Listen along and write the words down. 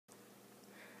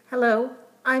Hello,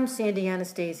 I'm Sandy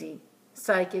Anastasi,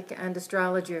 psychic and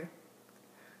astrologer.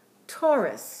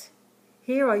 Taurus,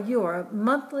 here are your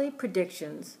monthly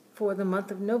predictions for the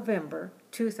month of November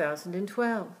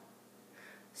 2012.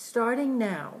 Starting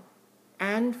now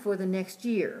and for the next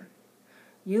year,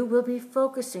 you will be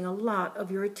focusing a lot of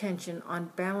your attention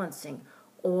on balancing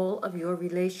all of your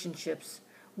relationships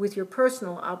with your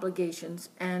personal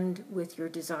obligations and with your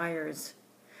desires.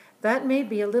 That may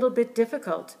be a little bit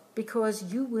difficult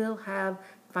because you will have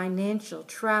financial,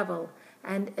 travel,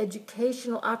 and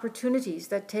educational opportunities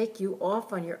that take you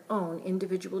off on your own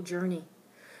individual journey.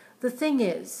 The thing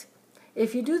is,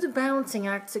 if you do the balancing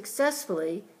act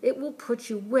successfully, it will put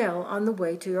you well on the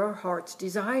way to your heart's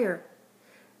desire.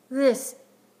 This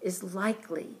is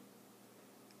likely.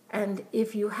 And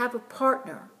if you have a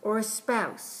partner or a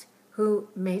spouse who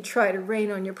may try to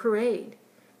rain on your parade,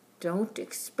 don't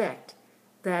expect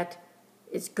that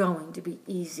it's going to be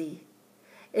easy.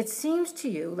 It seems to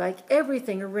you like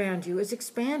everything around you is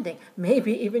expanding,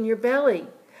 maybe even your belly.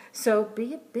 So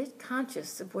be a bit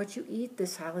conscious of what you eat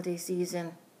this holiday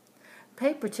season.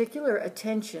 Pay particular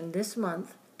attention this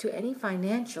month to any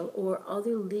financial or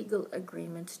other legal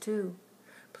agreements too.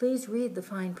 Please read the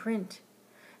fine print.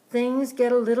 Things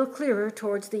get a little clearer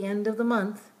towards the end of the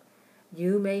month.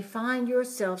 You may find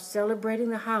yourself celebrating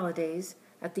the holidays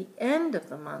at the end of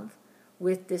the month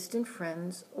with distant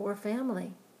friends or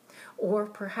family, or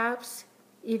perhaps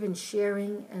even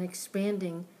sharing and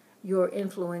expanding your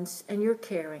influence and your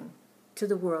caring to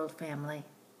the world family.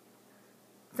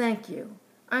 Thank you.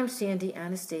 I'm Sandy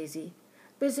Anastasi.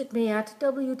 Visit me at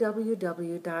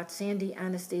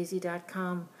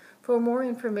www.sandyanastasi.com for more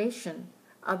information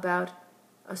about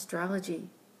astrology,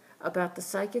 about the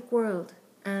psychic world,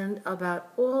 and about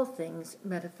all things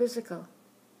metaphysical.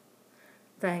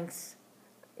 Thanks.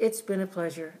 It's been a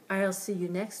pleasure. I'll see you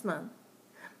next month.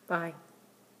 Bye.